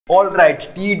All right,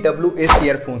 TWS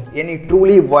earphones यानी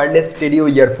truly wireless stereo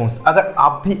earphones. अगर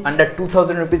आप भी अंडर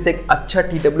 2000 रुपीज से एक अच्छा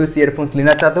TWS ईयरफोन्स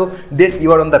लेना चाहते हो then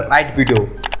you are on the right video.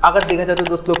 अगर देखा जाए तो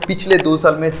दोस्तों पिछले 2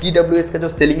 साल में TWS का जो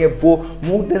सेलिंग है वो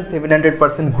मोर देन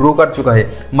 700% ग्रो कर चुका है।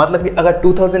 मतलब कि अगर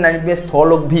 2009 में 100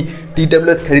 लोग भी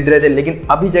TWS खरीद रहे थे लेकिन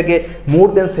अभी जगह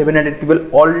मोर देन 700 पीपल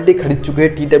ऑलरेडी खरीद चुके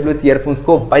हैं TWS ईयरफोन्स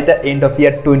को by the end of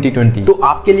year 2020। तो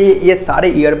आपके लिए ये सारे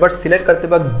ईयरबड्स सिलेक्ट करते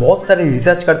वक्त बहुत सारे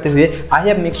रिसर्च करते हुए आई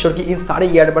हैव मेक श्योर कि इन सारे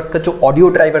ईयरबड्स का जो ऑडियो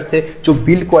ड्राइवर्स है, जो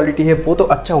बिल्ड क्वालिटी है वो तो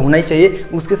अच्छा होना ही चाहिए,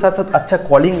 उसके साथ साथ अच्छा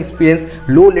calling experience,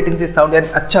 low latency sound and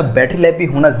अच्छा बैटरी लाइफ भी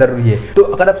होना जरूरी है। तो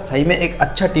अगर आप सही में एक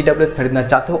अच्छा TWS खरीदना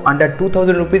चाहते हो अंडर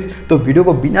 2000 रुपीज तो वीडियो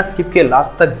को बिना स्किप के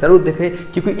लास्ट तक जरूर देखें,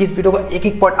 क्योंकि इस वीडियो का एक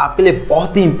एक पॉइंट आपके लिए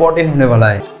बहुत ही इंपॉर्टेंट होने वाला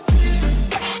है।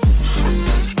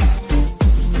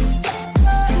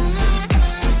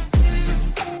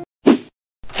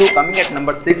 So coming at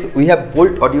number 6 we have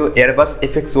Boult Audio Airbass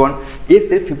FX1। ये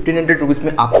सिर्फ 1500 रुपीज़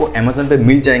में आपको अमेजोन पे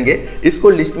मिल जाएंगे। इसको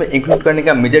लिस्ट में इंक्लूड करने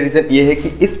का मेजर रीजन ये है कि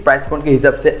इस प्राइस पॉइंट के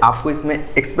हिसाब से आपको इसमें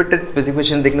एक्सपेक्टेड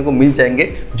स्पेसिफिकेशन देखने को मिल जाएंगे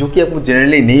जो कि आपको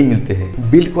जनरली नहीं मिलते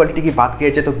हैं। बिल्ड क्वालिटी की बात की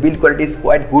जाए तो build quality is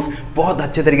quite good, बहुत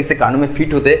अच्छे तरीके से कानों में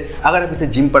फिट होते हैं। अगर आप इसे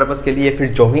जिम पर्पज के लिए या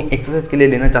फिर जॉगिंग एक्सरसाइज के लिए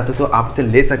लेना चाहते हो तो आप इसे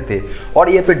ले सकते हैं। और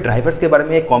ये फिर ड्राइवर्स के बारे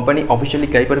में कंपनी ऑफिशियली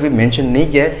कहीं पर भी मेंशन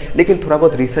नहीं किया है, लेकिन थोड़ा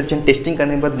बहुत रिसर्च एंड टेस्टिंग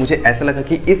करने के बाद मुझे ऐसा लगा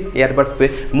कि इस ईयरबड्स पे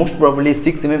मोस्ट प्रोबेबली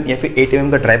 6 mm या फिर 8 mm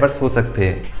का ड्राइवर्स हो सकते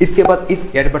हैं। इसके बाद इस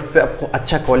ईयरबड्स पे आपको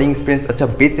अच्छा कॉलिंग एक्सपीरियंस, अच्छा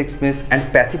base experience and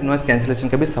passive noise cancellation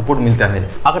का भी सपोर्ट मिलता है।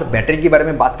 अगर बैटरी के बारे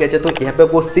में बात किया जाए तो यहाँ पे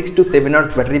आपको 6 to 7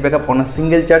 hours battery backup on a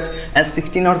single charge and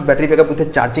 16 hours battery backup with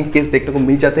charging case देखने को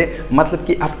मिल जाते हैं। मतलब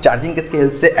कि आप चार्जिंग केस की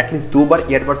हेल्प से एटलीस्ट 2 बार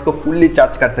ईयरबड्स को फुल्ली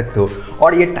चार्ज कर सकते हो।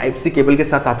 और ये टाइप सी केबल के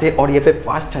साथ आते हैं और यहाँ पे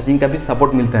फास्ट चार्जिंग का भी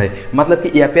सपोर्ट मिलता है। मतलब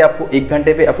कि यहाँ पे आपको 1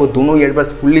 घंटे पे आपको दोनों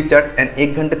ईयरबड्स फुल्ली चार्ज एंड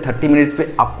 1 घंटे 30 मिनट्स पे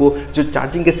आपको जो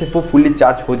चार्जिंग केस है वो फुल्ली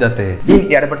चार्ज हो जाते हैं। इन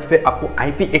ईयरबड्स पे आपको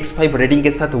IPX5 रेटिंग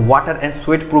के साथ वाटर एंड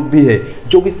स्वेट प्रूफ भी है,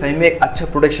 जो कि सही में एक अच्छा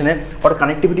प्रोटेक्शन है। और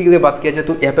कनेक्टिविटी की बात किया जाए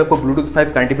तो यहाँ पे आपको ब्लूटूथ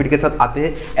 5 कनेक्टिविटी के साथ आते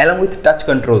हैं अलॉन्ग विद टच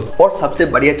कंट्रोल्स। और सबसे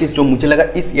बढ़िया चीज जो मुझे लगा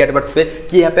इस ईयरबड्स पे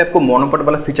कि यहाँ पे आपको मोनोपोड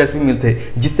वाला फीचर्स भी मिलते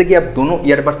हैं, जिससे कि आप दोनों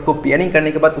ईयरबड्स को पेयरिंग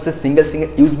करने के बाद उसे सिंगल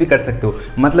यूज भी कर सकते हो।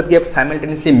 मतलब कि आप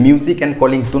साइमल्टेनियसली म्यूजिक एंड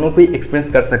कॉलिंग दोनों को ही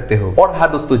एक्सपीरियंस कर सकते हो। और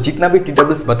हाँ दोस्तों, जितना भी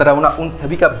TWS बता रहा हूँ ना उन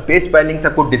सभी का बेस्ट बाय लिंक्स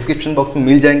आपको डिस्क्रिप्शन बॉक्स में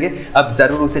मिल जाएंगे, आप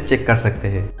जरूर उसे चेक कर सकते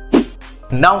हैं।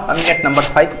 Now coming at number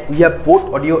 5 we have Boult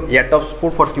Audio Airdopes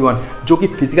 441, जो कि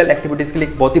फिजिकल एक्टिविटीज के लिए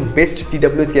एक बहुत ही बेस्ट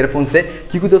TWS ईयरफोन्स है,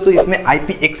 क्योंकि दोस्तों इसमें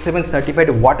IPX7 certified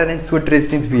water and sweat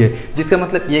resistance भी है, जिसका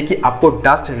मतलब ये है कि आपको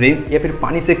डस्ट, रेन या फिर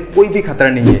पानी से कोई भी खतरा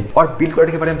नहीं है। और बिल्ड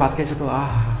क्वालिटी के बारे में बात करें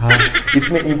तो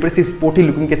इसमें इंप्रेसिव स्पोर्टी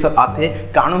लुकिंग के साथ आते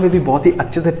हैं, कानों में भी बहुत ही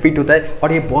अच्छे से फिट होता है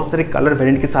और ये बहुत सारे कलर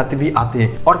वेरिएंट के साथ भी आते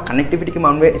हैं। और कनेक्टिविटी के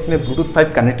मामले में इसमें ब्लूटूथ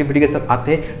 5 कनेक्टिविटी के साथ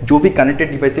आते हैं, जो भी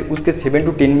कनेक्टेड डिवाइस है उसके 7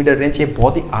 to 10 मीटर रेंज ये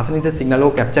बहुत ही आसानी से सिग्नल को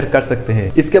कैप्चर कर सकते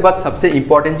हैं। इसके बाद सबसे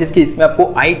इंपॉर्टेंट चीज कि इसमें आपको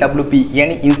IWP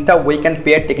यानी Insta wake and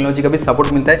pair technology का भी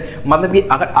सपोर्ट मिलता है। मतलब कि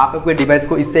अगर आप अपने डिवाइस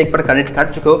को इससे एक बार कनेक्ट कर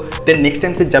चुके हो देन नेक्स्ट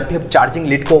टाइम से जब भी आप चार्जिंग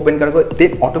लिड को ओपन करोगे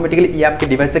देन ऑटोमेटिकली ये आपके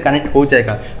डिवाइस से कनेक्ट हो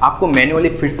जाएगा, आपको मैन्युअली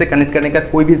फिर से कनेक्ट करने का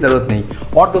कोई भी जरूरत नहीं।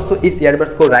 और दोस्तों इस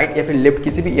ईयरबड्स को राइट या फिर लेफ्ट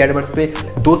किसी भी ईयरबड्स पे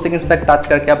 2 सेकंड तक टच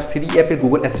करके आप सिरी या फिर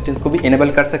गूगल असिस्टेंट को भी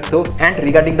इनेबल कर सकते हो। एंड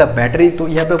रिगार्डिंग द बैटरी तो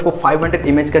यहाँ पे आपको 500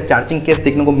 mAh का चार्जिंग केस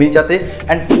देखने को मिल जाते हैं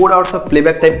and 4 hours of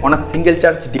playback time on a single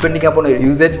charge depending upon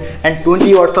usage and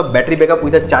 20 hours of battery backup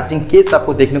with charging case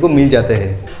आपको देखने को मिल जाते हैं।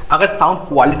 अगर साउंड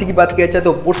क्वालिटी की बात किया जाए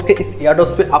तो बोट्स के इस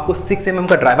ईयरडॉप्स पे आपको 6 mm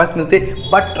का ड्राइवर्स मिलते हैं,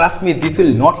 but trust me this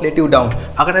will not let you down.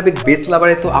 अगर आप एक बेस लवर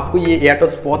है तो आपको ये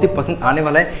ईयरडॉप्स बहुत ही पसंद आने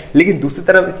वाला है, लेकिन दूसरी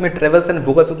तरफ इसमें ट्रेवल्स एंड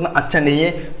वोकल्स उतना अच्छा नहीं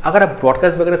है। अगर आप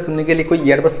ब्रॉडकास्ट वगैरह सुनने के लिए कोई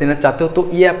ईयरबड्स लेना चाहते हो तो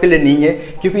ये आपके लिए नहीं है,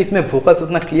 क्योंकि इसमें वोकल्स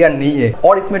उतना क्लियर नहीं है।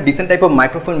 और इसमें डिसेंट टाइप ऑफ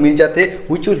माइक्रोफोन मिल जाते हैं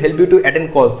which will help you to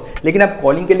attend calls. लेकिन आप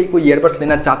कॉलिंग के लिए कोई ईयरबड्स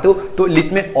लेना चाहते हो तो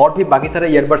लिस्ट में और भी बाकी सारे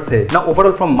ईयरबड्स है। Now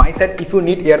overall from my side, if you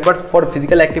need earbuds for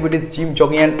physical activities, gym,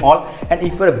 jogging and all, and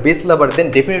if you are a bass lover,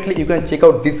 then definitely you can check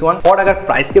out this one। और अगर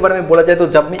price के बारे में बोला जाए तो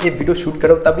जब मैं ये वीडियो शूट कर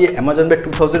रहा हूँ तब ये अमेजोन पे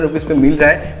 2000 रुपीज पे मिल रहा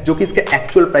है, जो कि इसका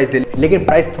एक्चुअल प्राइस है, लेकिन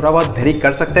प्राइस थोड़ा बहुत वेरी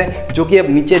कर सकता है, जो कि आप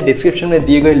नीचे डिस्क्रिप्शन में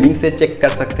दिए गए लिंक से चेक कर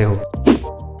सकते हो।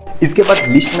 इसके बाद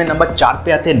लिस्ट में नंबर 4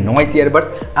 पे आते हैं नॉइस ईयरबड्स।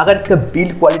 अगर इसका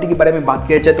बिल्ड क्वालिटी के बारे में बात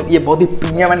किया जाए तो ये बहुत ही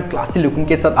प्रीमियम एंड क्लासी लुकिंग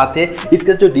के साथ आते हैं।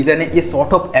 इसका जो डिजाइन है ये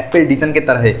सॉर्ट ऑफ एप्पल डिजाइन की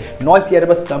तरह है। Noise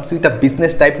earbuds comes with a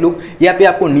business type look. यहाँ पे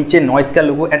आपको नीचे नॉइस का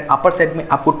लोगो एंड अपर साइड में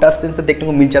आपको टच सेंसर देखने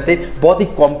को मिल जाते हैं। बहुत ही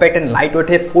कॉम्पैक्ट एंड लाइट वेट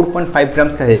है, 4.5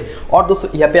 ग्राम्स का है। और दोस्तों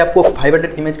यहाँ पे आपको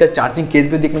 500 mAh का चार्जिंग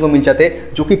केस भी देखने को मिल जाते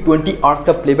हैं, जो कि 20 आवर्स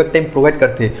का प्लेबैक टाइम प्रोवाइड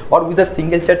करते हैं। और with a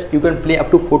single charge you can play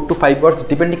up to 4 to 5 hours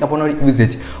depending upon your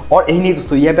usage. और यही नहीं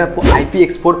दोस्तों, यहाँ पे आपको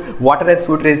IP64 water and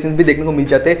sweat resistance भी देखने को मिल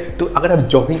जाते हैं। तो अगर आप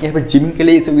जॉगिंग या फिर जिमिंग के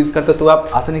लिए इसे यूज करते हो तो आप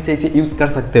आसानी से इसे यूज कर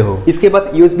सकते हो। इसके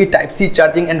बाद USB Type-C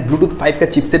charging and Bluetooth 5 का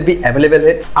चिपसेट भी अवेलेबल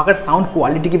है। अगर साउंड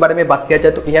क्वालिटी के बारे में बात किया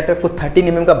जाए तो यहाँ पे आपको 13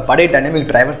 mm का बड़े डायनेमिक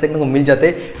ड्राइवर्स देखने को मिल जाते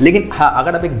हैं। लेकिन हाँ,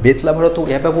 अगर आप एक बेस लवर हो तो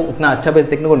यहाँ पे आपको उतना अच्छा बेस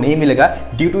देखने को नहीं मिलेगा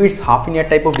due to it's half in year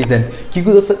type of design,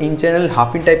 क्योंकि दोस्तों in general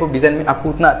half in type of design में आपको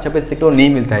उतना अच्छा बेस देखने को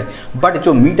नहीं मिलता है। बट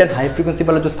जो मिड एंड हाई फ्रीक्वेंसी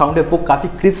वाला जो साउंड है वो काफी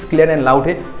क्रिस्प, क्लियर एंड लाउड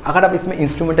है। अगर आप इसमें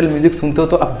इंस्ट्रूमेंटल म्यूजिक सुनते हो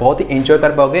तो आप बहुत ही एंजॉय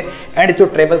कर पाओगे। एंड जो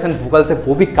ट्रेवल्स एंड वोकल्स है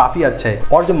वो भी काफी अच्छा है,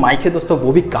 और जो माइक है दोस्तों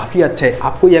वो भी काफी अच्छा है।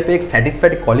 आपको यहाँ पे एक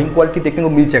सेटिस्फाइड कॉलिंग क्वालिटी देखने को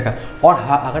मिल जाएगा। और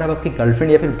हाँ, अगर आप आपकी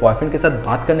गर्लफ्रेंड या फिर बॉयफ्रेंड के साथ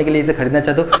बात करने के लिए इसे खरीदना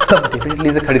चाहते हो तो आप डेफिनेटली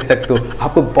इसे खरीद सकते हो,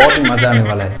 आपको बहुत ही मजा आने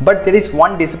वाला है। But there is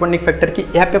one disappointing factor कि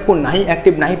यहाँ पे आपको ना ही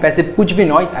एक्टिव ना ही पैसिव कुछ भी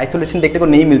नॉइज आइसोलेशन देखने को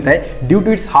नहीं मिलता है due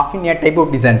to it's half in year type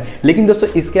of design. लेकिन दोस्तों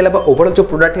इसके अलावा ओवरऑल जो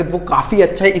प्रोडक्ट है वो काफी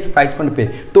अच्छा है इस प्राइस पॉइंट पे।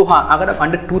 तो हाँ, अगर आप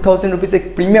अंडर 2000 रुपीज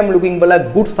एक प्रीमियम लुकिंग वाला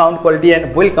good sound quality and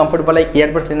well comfort वाला एक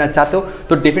ईयरबड्स लेना चाहते हो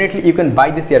तो definitely you can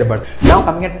by this earbuds. Now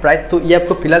coming at price, तो ये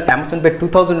आपको फिलहाल Amazon पे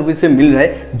 2000 रुपीज पे मिल रहा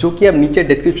है, जो कि आप नीचे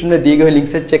डिस्क्रिप्शन में दिए गए लिंक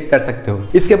से चेक कर सकते हो।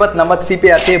 इसके बाद नंबर 3 पे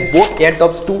आते हैं बोट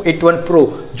Airdopes 281 Pro,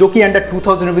 जो कि अंडर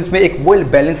 2000 रुपीज में एक वेल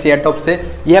बैलेंस Airdopes है।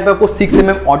 यहाँ पे आपको 6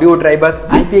 mm audio drivers,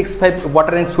 IPX5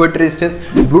 water and sweat resistance,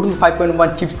 Bluetooth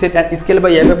 5.1 chipset and इसके अलावा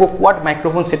यहाँ पे आपको क्वाड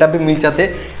माइक्रोफोन सेटअप भी मिल जाते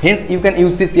हैं। Hence you can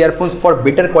use this earphones for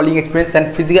better calling experience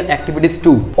and physical activities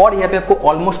to. और यहाँ पे आपको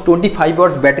almost 25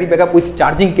 hours battery backup with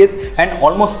charging case and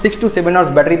almost 6 to 7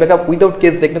 hours battery backup without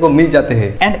case देखने को मिल जाते हैं।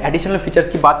 एंड एडिशनल फीचर्स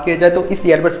की बात की जाए तो इस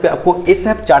ईयरबड्स पे आपको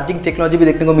ASAP चार्जिंग टेक्नोलॉजी भी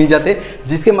देखने को मिल जाते हैं,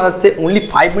 जिसके मदद से only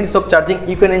 5 minutes of charging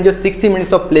you can enjoy 60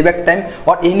 minutes of playback time.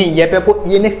 और यही नहीं, यहाँ पे आपको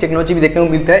ENX टेक्नोलॉजी भी देखने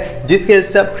को मिलता है, जिसके हेल्प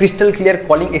से आप क्रिस्टल क्लियर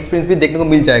कॉलिंग एक्सपीरियंस भी देखने को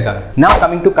मिल जाएगा। नाउ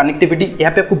कमिंग टू कनेक्टिविटी,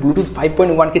 यहाँ पे आपको Bluetooth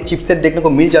 5.1 के चिपसेट देखने को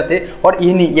मिल जाते हैं। और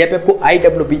यही नहीं, यहाँ पे आपको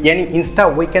IWP यानी Insta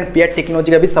wake and pair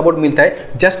technology का भी सपोर्ट मिलता है,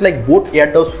 just like boat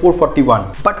Airdopes 441।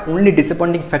 But only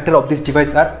disappointing factor of this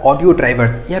device are audio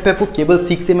drivers. यहाँ पे आपको केवल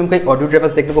 6 mm का ऑडियो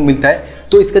ड्राइवर्स देखने को मिलता है,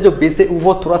 तो इसका जो बेस है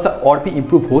वो थोड़ा सा और भी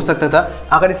इंप्रूव हो सकता था।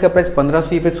 अगर इसका प्राइस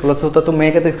 1500 या फिर 1600 होता तो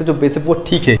मैं कहता इसका जो बेस है वो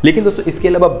ठीक है। लेकिन दोस्तों इसके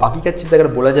अलावा बाकी का चीज अगर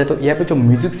बोला जाए तो यहाँ पे जो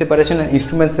music separation and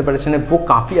instrument separation है वो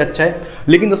काफी अच्छा है।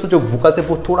 लेकिन दोस्तों जो वोकल्स है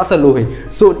वो थोड़ा सा लो है।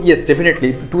 So yes,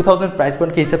 definitely 2000 price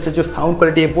point के हिसाब से जो साउंड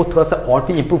क्वालिटी है वो थोड़ा सा और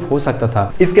भी इंप्रूव हो सकता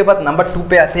था। इसके बाद नंबर 2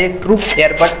 पे आते हैं truke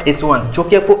Airbuds S1, जो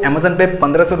कि आपको Amazon पे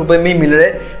 1500 रुपए में ही मिल रहा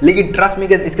है। लेकिन ट्रस्ट मी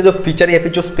गाइस, इसके जो फीचर या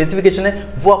फिर जो स्पेसिफिकेशन है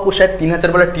वो आपको शायद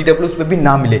 3000 वाला TWS पे भी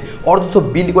ना मिले। और दोस्तों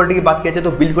बिल्ड क्वालिटी की बात किया जाए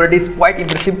तो build quality is quite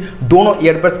impressive. दोनों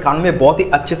ईयरबड्स कान में बहुत ही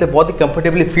अच्छे से बहुत ही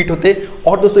कंफर्टेबली फिट होते हैं।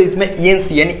 और दोस्तों इसमें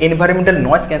ENC यानी एनवायरमेंटल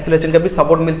नॉइस कैंसिलेशन का भी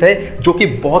सपोर्ट मिलता है, जो कि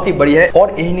बहुत ही बढ़िया है।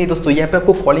 और यही नहीं दोस्तों, यहाँ पे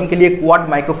आपको कॉलिंग के लिए क्वाड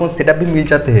माइक्रोफोन सेटअप भी मिल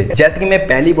जाते हैं। जैसे कि मैं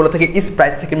पहले ही बोला था कि इस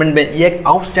प्राइस सेगमेंट में ये एक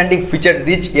आउटस्टैंडिंग फीचर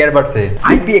रिच ईयरबड्स है।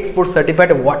 IP-Export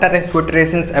certified water and sweat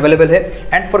resistance available है।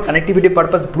 And for connectivity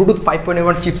purpose Bluetooth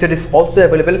 5.1 chipset is also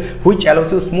available which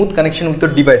allow us you smooth connection with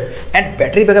your device. And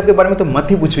battery backup के बारे में तो मत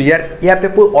ही पूछो यार, यहाँ पे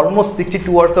आपको almost 62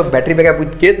 hours of battery backup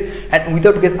with case and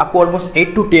without case आपको almost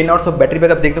 8 to 10 hours of battery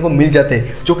backup देखने को मिल जाते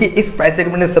हैं, जो कि इस प्राइस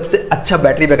सेगमेंट में सबसे अच्छा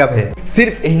बैटरी बैकअप है।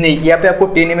 सिर्फ यही नहीं, यहाँ पे आपको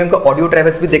 10 mm का ऑडियो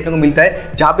ड्राइवर्स भी देखने को मिलता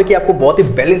है, जहाँ पे कि आपको बहुत ही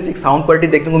बैलेंस्ड साउंड क्वालिटी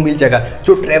देखने को मिल जाएगा।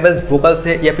 जो ट्रेवल्स वोकल्स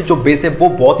है या फिर जो बेस है वो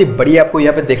बहुत ही बढ़िया आपको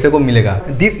यहाँ पे देखने को मिलेगा।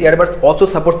 This earbuds also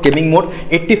supports gaming mode,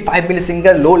 85 millisecond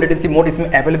का लो लेटेंसी मोड इसमें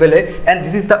अवेलेबल है। And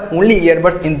this is the only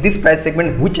earbuds in this price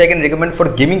segment which I can recommend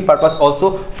for gaming purpose also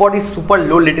for this super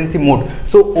low latency mode.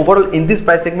 So overall in this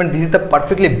price segment this is the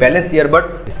perfectly balanced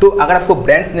earbuds. तो अगर आपको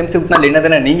brands name से उतना लेना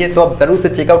देना नहीं है तो आप जरूर से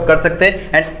चेकआउट कर सकते हैं।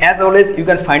 And as always you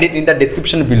can find it in the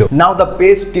description below. Now the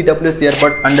best TWS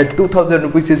earbuds under 2000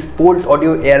 rupees is Boult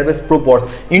Audio Airbass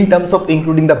Propods। in terms of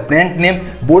including the brand name,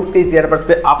 Boult के इस earbuds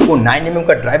पे आपको 9 mm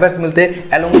का drivers मिलते हैं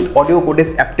along with audio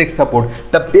codes haptic support।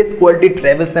 The best quality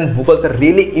travels and vocals are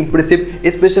really impressive,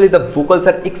 especially the vocals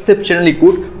are exceptionally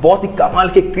good। बहुत ही कमाल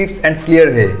के क्रिस्प एंड क्लियर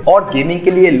है। और गेमिंग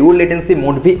के लिए लो लेटेंसी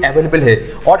मोड भी अवेलेबल है।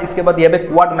 और इसके बाद यहाँ पे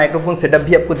क्वाड माइक्रोफोन सेटअप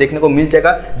भी आपको देखने को मिल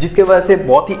जाएगा, जिसके वजह से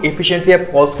बहुत ही एफिशिएंटली आप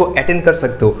कॉल्स को अटेंड कर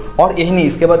सकते हो। और यही नहीं,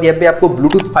 इसके बाद यहाँ पे आपको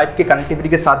Bluetooth 5 के कनेक्टिविटी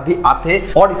के साथ भी आते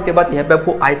हैं। और इसके बाद यहाँ पे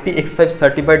आपको IPX5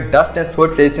 certified dust and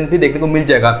sweat resistance भी देखने को मिल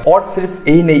जाएगा। और सिर्फ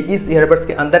यही नहीं, इस ईयरबड्स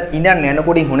के अंदर इनर नैनो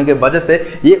कोटिंग होने की वजह से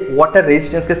ये वाटर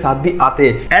रेजिस्टेंस के साथ भी आते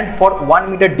हैं। And for 1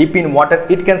 metre deep in water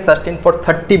it can sustain for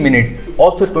 30 minutes.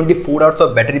 Also 24 hours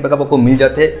of battery backup आपको मिल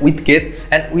जाते हैं with case.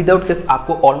 And without case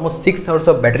आपको almost 6 hours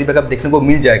of battery backup देखने को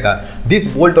मिल जाएगा। This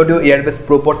Boult Audio Airbass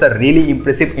Propods are really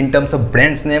impressive in terms of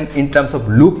brand's name, in terms of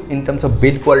looks, in terms of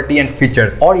build quality and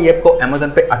features। और ये आपको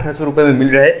Amazon पे 1800 रुपए में मिल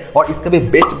रहा है। और इसका भी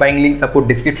बेस्ट बाइंग लिंक्स आपको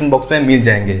डिस्क्रिप्शन बॉक्स में मिल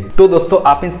जाएंगे। तो दोस्तों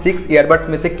आप इन 6 ईयरबड्स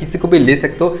में से किसी को भी ले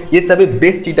सकते हो। ये सभी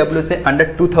बेस्ट TWS है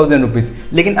अंडर 2000 रुपीज।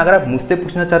 लेकिन अगर आप मुझसे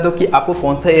पूछना चाहते हो कि आपको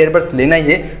कौन सा ईयरबड्स लेना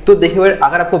ही है तो देखिए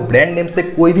अगर आपको ब्रांड नेम से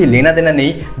कोई भी लेना देना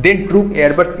नहीं, then ट्रूक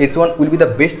airbuds S1 will be the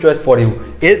best choice for you.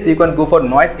 Else you can go for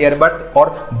noise airbuds और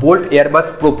bolt Airbus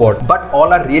प्रोपॉड्स, but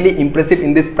all are really impressive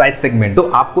in this price segment. तो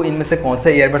आपको इनमें से कौन सा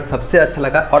एयरबड्स सबसे अच्छा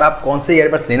लगा और आप कौन से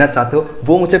एयरबड्स लेना चाहते हो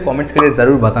वो मुझे कमेंट्स करके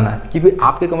जरूर बताना, क्योंकि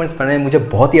आपके कमेंट्स पढ़ने में मुझे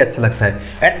बहुत ही अच्छा लगता है।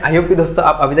 एंड आई होप कि दोस्तों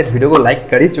आप अभी तक वीडियो को लाइक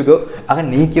कर ही चुके हो। अगर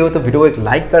नहीं किया हो तो वीडियो को एक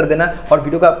लाइक कर देना और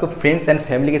वीडियो को आपके फ्रेंड्स एंड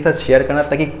फैमिली के साथ शेयर करना,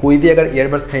 ताकि कोई भी अगर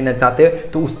ईयरबड्स खरीदना चाहते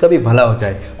हैं तो उसका भी भला हो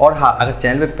जाए। और हाँ, अगर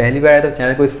चैनल पे पहली बार आए तो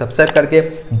चैनल को सब्सक्राइब करके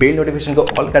बेल नोटिफिकेशन को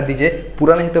ऑल कर दीजिए,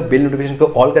 पूरा नहीं तो बेल नोटिफिकेशन को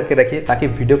ऑल करके रखिए, ताकि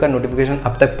वीडियो का नोटिफिकेशन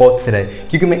अब तक पहुंचते रहे,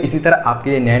 क्योंकि मैं इसी तरह आपके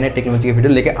लिए नए नए टेक्नोलॉजी के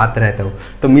वीडियो लेके आता रहता हूँ।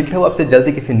 तो मिलता हूँ आपसे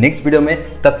जल्दी किसी नेक्स्ट वीडियो में,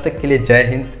 तब तक के लिए जय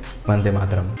हिंद, वंदे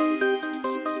मातरम।